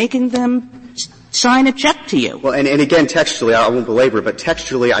 making them sign a check to you. Well, and again, textually, I won't belabor, but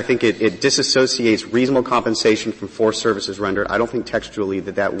textually, I think it disassociates reasonable compensation from for services rendered. I don't think textually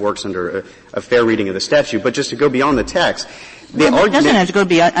that works under a fair reading of the statute. But just to go beyond the text, it doesn't have to go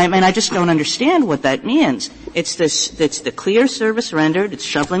beyond. I just don't understand what that means. It's the clear service rendered. It's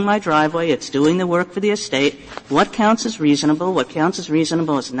shoveling my driveway. It's doing the work for the estate. What counts as reasonable? What counts as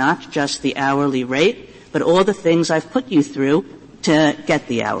reasonable is not just the hourly rate, but all the things I've put you through to get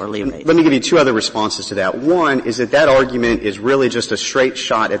the hourly rate. Let me give you two other responses to that. One is that argument is really just a straight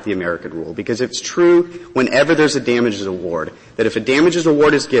shot at the American rule, because it's true whenever there's a damages award, that if a damages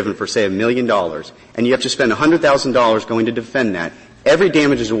award is given for, say, $1 million, and you have to spend $100,000 going to defend that, every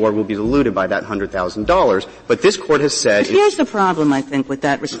damages award will be diluted by that $100,000. But this Court has said... But here's the problem, I think, with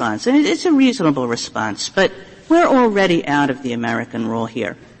that response. And it's a reasonable response, but we're already out of the American rule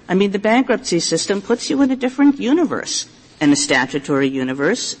here. The bankruptcy system puts you in a different universe, in a statutory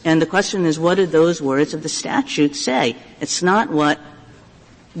universe, and the question is, what do those words of the statute say? It's not what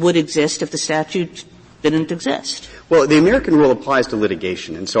would exist if the statute didn't exist. Well, the American rule applies to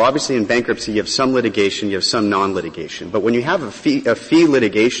litigation, and so obviously in bankruptcy you have some litigation, you have some non-litigation. But when you have a fee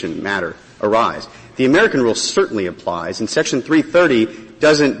litigation matter arise, the American rule certainly applies, and Section 330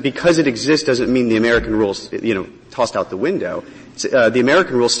 because it exists doesn't mean the American rule's, tossed out the window. The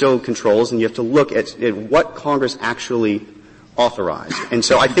American rule still controls, and you have to look at what Congress actually authorized. And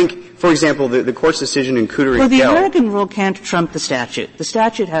so I think, for example, the Court's decision in Cooter and the American rule can't trump the statute. The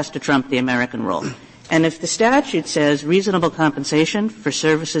statute has to trump the American rule. And if the statute says reasonable compensation for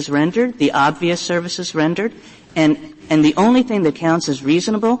services rendered, the obvious services rendered, and the only thing that counts as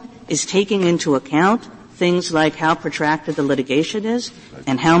reasonable is taking into account things like how protracted the litigation is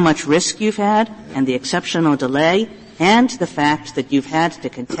and how much risk you've had and the exceptional delay and the fact that you've had to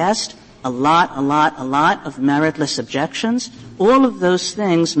contest a lot of meritless objections, all of those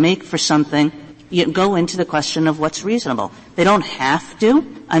things make for something, go into the question of what's reasonable. They don't have to.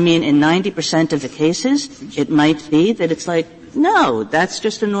 In 90% of the cases, it might be that it's no, that's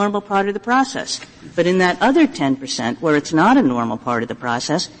just a normal part of the process. But in that other 10% where it's not a normal part of the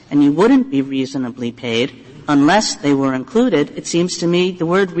process and you wouldn't be reasonably paid unless they were included, it seems to me the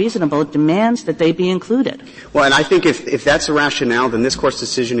word reasonable demands that they be included. Well, and I think if that's the rationale, then this Court's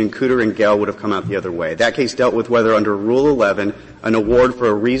decision in Cooter and Gell would have come out the other way. That case dealt with whether under Rule 11, an award for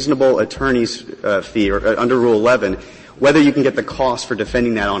a reasonable attorney's fee, or under Rule 11, whether you can get the cost for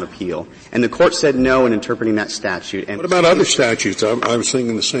defending that on appeal. And the Court said no in interpreting that statute. And what about other statutes? I was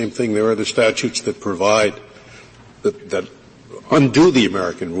thinking the same thing. There are other statutes that provide that undo the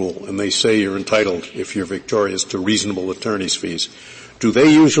American rule, and they say you're entitled, if you're victorious, to reasonable attorney's fees. Do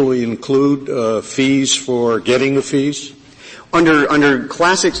they usually include fees for getting the fees? Under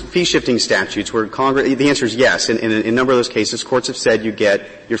classic fee-shifting statutes where Congress, the answer is yes. In a number of those cases, courts have said you get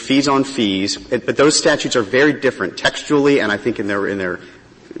your fees on fees, but those statutes are very different textually and I think in their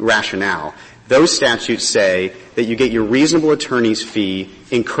rationale. Those statutes say that you get your reasonable attorney's fee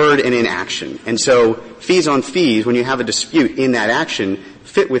incurred in an action. And so fees on fees, when you have a dispute in that action,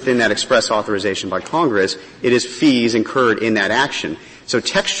 fit within that express authorization by Congress. It is fees incurred in that action. So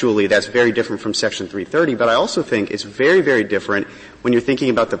textually, that's very different from Section 330, but I also think it's very, very different when you're thinking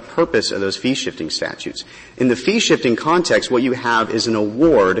about the purpose of those fee-shifting statutes. In the fee-shifting context, what you have is an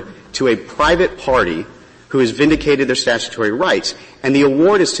award to a private party who has vindicated their statutory rights, and the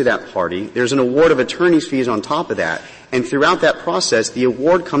award is to that party. There's an award of attorney's fees on top of that, and throughout that process, the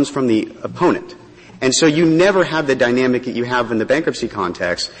award comes from the opponent. And so you never have the dynamic that you have in the bankruptcy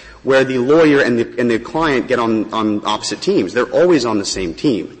context where the lawyer and the client get on opposite teams. They're always on the same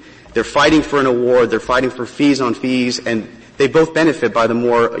team. They're fighting for an award. They're fighting for fees on fees, and they both benefit by the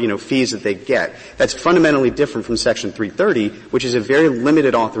more, fees that they get. That's fundamentally different from Section 330, which is a very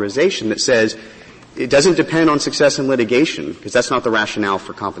limited authorization that says it doesn't depend on success in litigation, because that's not the rationale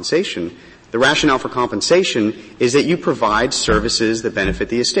for compensation. The rationale for compensation is that you provide services that benefit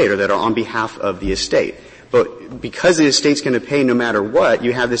the estate or that are on behalf of the estate. But because the estate's going to pay no matter what,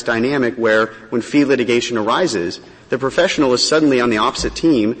 you have this dynamic where when fee litigation arises, the professional is suddenly on the opposite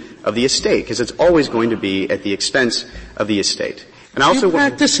team of the estate, because it's always going to be at the expense of the estate. And also, do you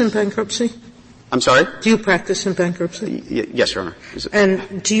practice in bankruptcy? I'm sorry? Do you practice in bankruptcy? Yes, Your Honor.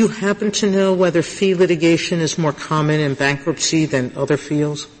 And do you happen to know whether fee litigation is more common in bankruptcy than other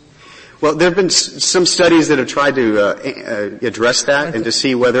fields? Well, there have been some studies that have tried to address that and to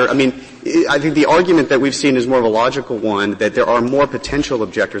see whether, I think the argument that we've seen is more of a logical one, that there are more potential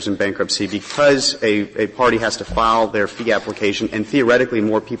objectors in bankruptcy because a party has to file their fee application and theoretically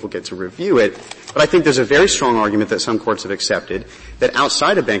more people get to review it. But I think there's a very strong argument that some courts have accepted that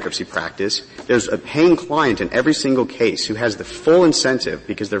outside of bankruptcy practice, there's a paying client in every single case who has the full incentive,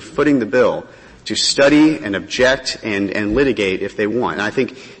 because they're footing the bill, to study and object and litigate if they want. And I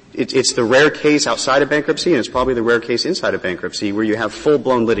think it's the rare case outside of bankruptcy, and it's probably the rare case inside of bankruptcy where you have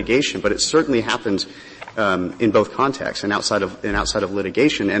full-blown litigation, but it certainly happens in both contexts and outside of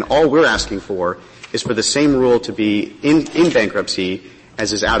litigation. And all we're asking for is for the same rule to be in bankruptcy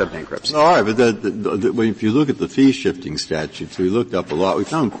as is out of bankruptcy. All right, but if you look at the fee-shifting statutes, we looked up a lot. We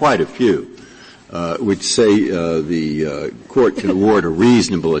found quite a few which say the court can award a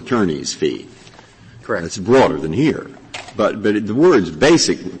reasonable attorney's fee. Correct. It's broader than here. But the words,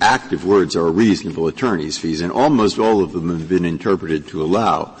 basic active words, are reasonable attorney's fees, and almost all of them have been interpreted to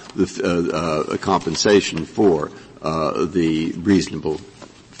allow a compensation for the reasonable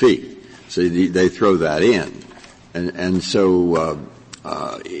fee. So they throw that in, and so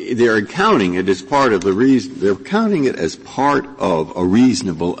they're accounting it as part of they're counting it as part of a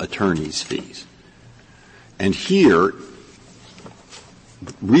reasonable attorney's fees. And here,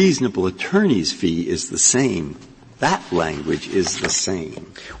 reasonable attorney's fee is the same. That language is the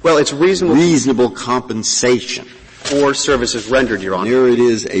same. Well, it's reasonable compensation for services rendered, Your Honor. Here it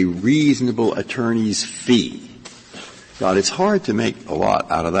is, a reasonable attorney's fee. God, it's hard to make a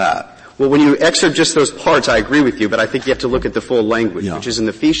lot out of that. Well, when you excerpt just those parts, I agree with you, but I think you have to look at the full language, which is in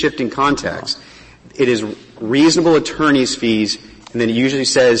the fee-shifting context. It is reasonable attorney's fees, and then it usually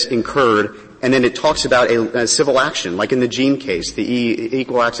says incurred, and then it talks about a civil action, like in the Gene case, the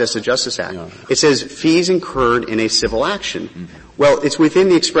Equal Access to Justice Act. It says fees incurred in a civil action. Mm-hmm. Well, it's within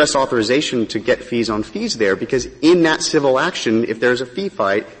the express authorization to get fees on fees there, because in that civil action, if there's a fee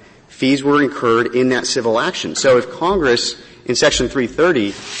fight, fees were incurred in that civil action. So if Congress in Section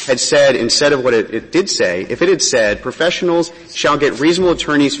 330 had said, instead of what it did say, if it had said professionals shall get reasonable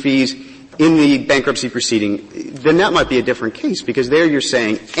attorney's fees in the bankruptcy proceeding, then that might be a different case, because there you're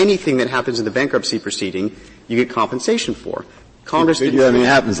saying anything that happens in the bankruptcy proceeding, you get compensation for. Congress didn't. It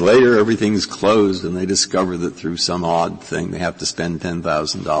happens later, everything's closed, and they discover that through some odd thing they have to spend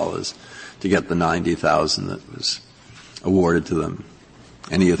 $10,000 to get the $90,000 that was awarded to them.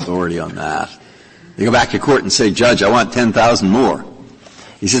 Any authority on that? They go back to court and say, Judge, I want $10,000 more.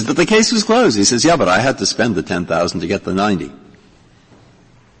 He says, but the case was closed. He says, yeah, but I had to spend the $10,000 to get the $90,000.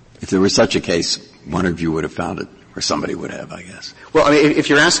 If there was such a case, one of you would have found it, or somebody would have, I guess. Well, if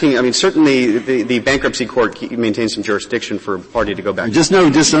you're asking, certainly the bankruptcy court maintains some jurisdiction for a party to go back. Just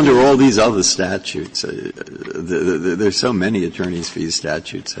under all these other statutes, there's so many attorney's fees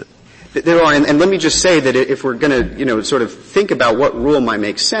statutes. There are, and let me just say that if we're going to, sort of think about what rule might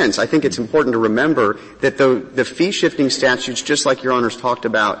make sense, I think it's important to remember that the fee-shifting statutes, just like Your Honors talked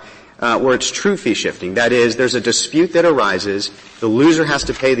about, where it's true fee shifting. That is, there's a dispute that arises, the loser has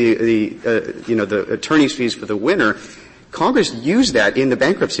to pay the attorney's fees for the winner. Congress used that in the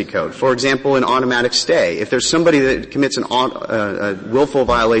Bankruptcy Code. For example, an automatic stay. If there's somebody that commits a willful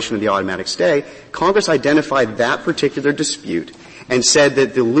violation of the automatic stay, Congress identified that particular dispute and said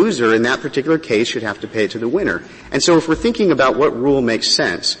that the loser in that particular case should have to pay it to the winner. And so if we're thinking about what rule makes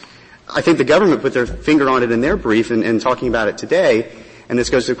sense, I think the government put their finger on it in their brief and talking about it today. And this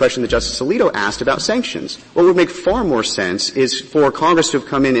goes to the question that Justice Alito asked about sanctions. What would make far more sense is for Congress to have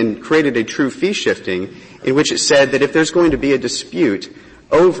come in and created a true fee shifting in which it said that if there's going to be a dispute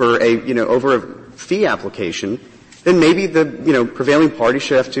over a fee application, then maybe the, prevailing party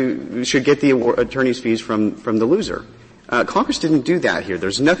should get the attorney's fees from the loser. Congress didn't do that here.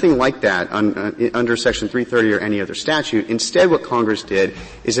 There's nothing like that under Section 330 or any other statute. Instead, what Congress did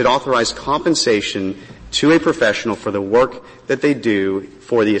is it authorized compensation to a professional for the work that they do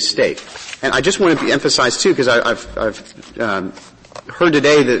for the estate. And I just want to emphasize, too, because I've heard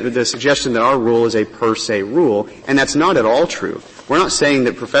today the suggestion that our rule is a per se rule, and that's not at all true. We're not saying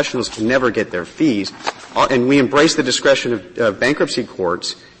that professionals can never get their fees, and we embrace the discretion of bankruptcy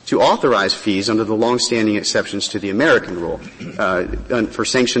courts to authorize fees under the long-standing exceptions to the American rule, for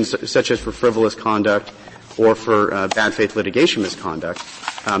sanctions such as for frivolous conduct or for bad faith litigation misconduct.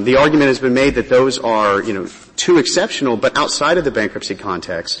 The argument has been made that those are, too exceptional, but outside of the bankruptcy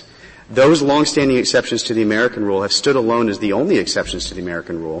context, those long-standing exceptions to the American rule have stood alone as the only exceptions to the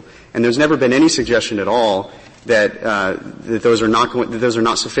American rule, and there's never been any suggestion at all that those are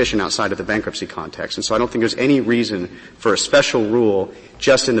not sufficient outside of the bankruptcy context. And so I don't think there's any reason for a special rule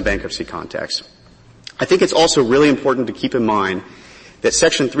just in the bankruptcy context. I think it's also really important to keep in mind that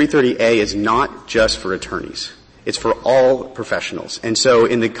Section 330A is not just for attorneys. It's for all professionals. And so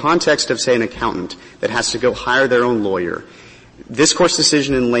in the context of, say, an accountant that has to go hire their own lawyer, this Court's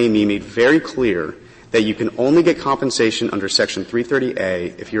decision in Lamy made very clear that you can only get compensation under Section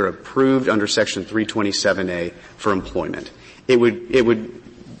 330A if you're approved under Section 327A for employment. It would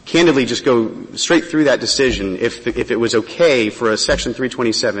candidly just go straight through that decision if it was okay for a Section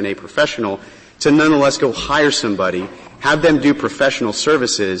 327A professional to nonetheless go hire somebody, have them do professional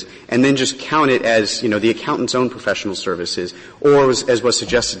services, and then just count it as, the accountant's own professional services, or as was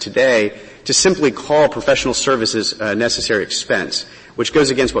suggested today, to simply call professional services a necessary expense, which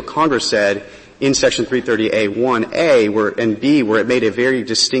goes against what Congress said in Section 330A1A and B, where it made a very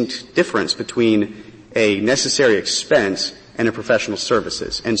distinct difference between a necessary expense and a professional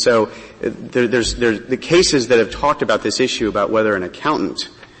services. And so there's the cases that have talked about this issue about whether an accountant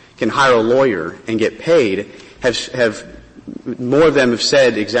can hire a lawyer and get paid have more of them have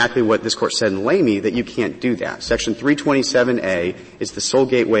said exactly what this Court said in Lamy, that you can't do that. Section 327A is the sole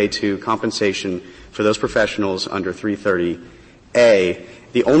gateway to compensation for those professionals under 330A.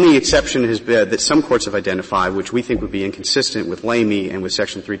 The only exception has been that some courts have identified, which we think would be inconsistent with Lamy and with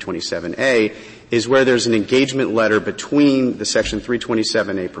Section 327A, is where there's an engagement letter between the Section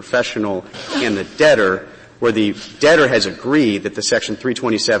 327A professional and the debtor, where the debtor has agreed that the Section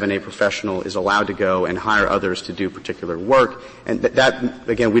 327A professional is allowed to go and hire others to do particular work. And that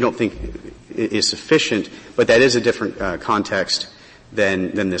again, we don't think is sufficient, but that is a different context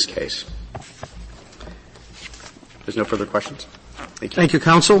than this case. There's no further questions? Thank you. Thank you,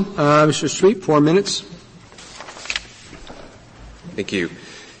 counsel. Mr. Street, 4 minutes. Thank you.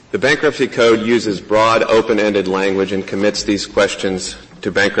 The Bankruptcy Code uses broad, open-ended language and commits these questions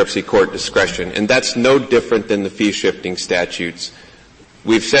to bankruptcy court discretion, and that's no different than the fee-shifting statutes.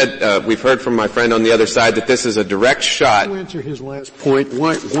 We've heard from my friend on the other side that this is a direct shot. To answer his last point,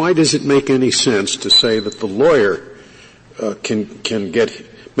 why does it make any sense to say that the lawyer can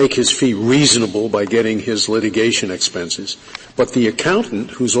make his fee reasonable by getting his litigation expenses, but the accountant,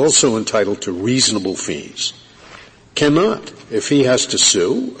 who's also entitled to reasonable fees, cannot? If he has to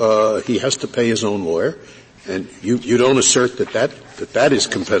sue, he has to pay his own lawyer, and you don't assert that is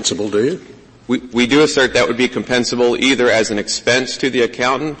compensable, do you? We do assert that would be compensable either as an expense to the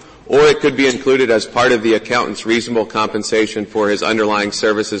accountant, or it could be included as part of the accountant's reasonable compensation for his underlying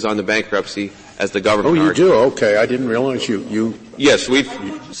services on the bankruptcy, as the government argued. Oh, you do? Okay. I didn't realize you. Yes, you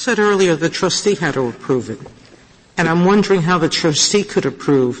said earlier the trustee had to approve it. And I'm wondering how the trustee could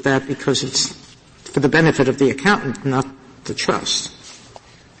approve that, because it's for the benefit of the accountant, not the trust.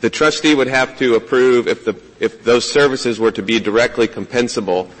 The trustee would have to approve if those services were to be directly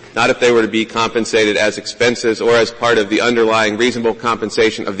compensable, not if they were to be compensated as expenses or as part of the underlying reasonable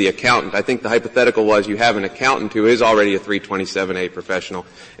compensation of the accountant. I think the hypothetical was you have an accountant who is already a 327A professional,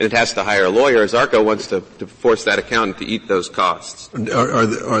 and it has to hire a lawyer. ASARCO wants to force that accountant to eat those costs.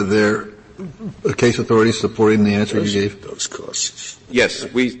 Are there case authorities supporting the answer you gave? Those costs. Yes,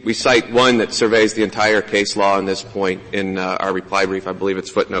 we cite one that surveys the entire case law on this point in our reply brief. I believe it's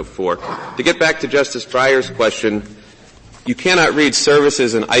footnote 4. To get back to Justice Breyer's question, you cannot read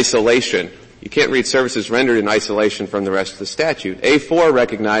services in isolation. You can't read services rendered in isolation from the rest of the statute. A4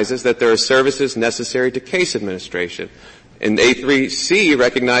 recognizes that there are services necessary to case administration. And A3C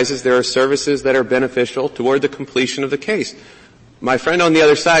recognizes there are services that are beneficial toward the completion of the case. My friend on the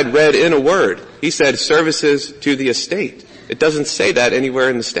other side read in a word. He said services to the estate. It doesn't say that anywhere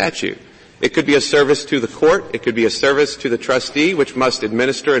in the statute. It could be a service to the court. It could be a service to the trustee, which must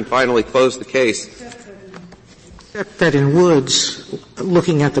administer and finally close the case. Except that in Woods,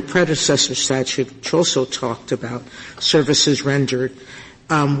 looking at the predecessor statute, which also talked about services rendered,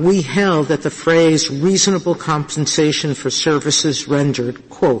 we held that the phrase reasonable compensation for services rendered,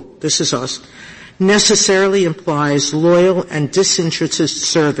 quote, this is us, necessarily implies loyal and disinterested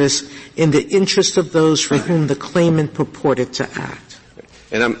service in the interest of those for whom the claimant purported to act.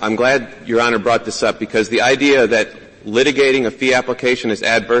 And I'm glad Your Honor brought this up, because the idea that litigating a fee application is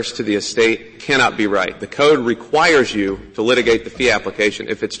adverse to the estate cannot be right. The code requires you to litigate the fee application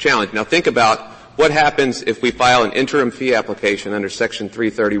if it's challenged. Now think about what happens if we file an interim fee application under Section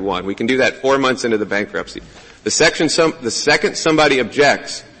 331. We can do that 4 months into the bankruptcy. The second somebody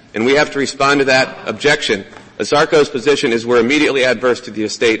objects, and we have to respond to that objection, ASARCO's position is we're immediately adverse to the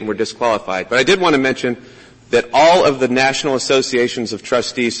estate and we're disqualified. But I did want to mention that all of the national associations of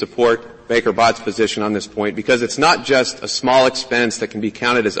trustees support Baker Bott's position on this point because it's not just a small expense that can be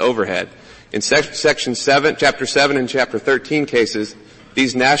counted as overhead. In Section 7, Chapter 7 and Chapter 13 cases,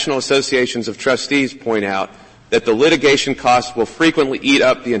 these national associations of trustees point out that the litigation costs will frequently eat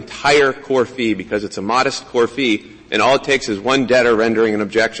up the entire core fee because it's a modest core fee, and all it takes is one debtor rendering an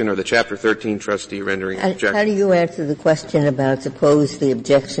objection or the Chapter 13 trustee rendering an objection. How do you answer the question about suppose the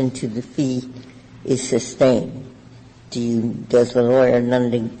objection to the fee is sustained? Does the lawyer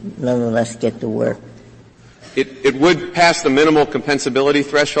nonetheless get the work? It would pass the minimal compensability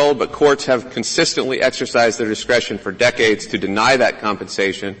threshold, but courts have consistently exercised their discretion for decades to deny that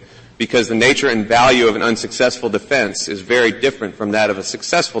compensation because the nature and value of an unsuccessful defense is very different from that of a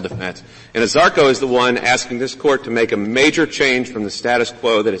successful defense. And ASARCO is the one asking this court to make a major change from the status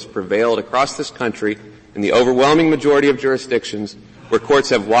quo that has prevailed across this country in the overwhelming majority of jurisdictions where courts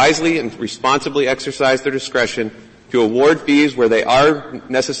have wisely and responsibly exercised their discretion to award fees where they are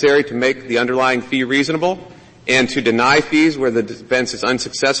necessary to make the underlying fee reasonable and to deny fees where the defense is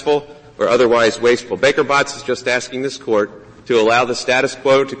unsuccessful or otherwise wasteful. Baker Botts is just asking this court to allow the status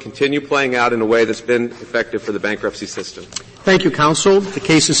quo to continue playing out in a way that's been effective for the bankruptcy system. Thank you, counsel. The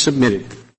case is submitted.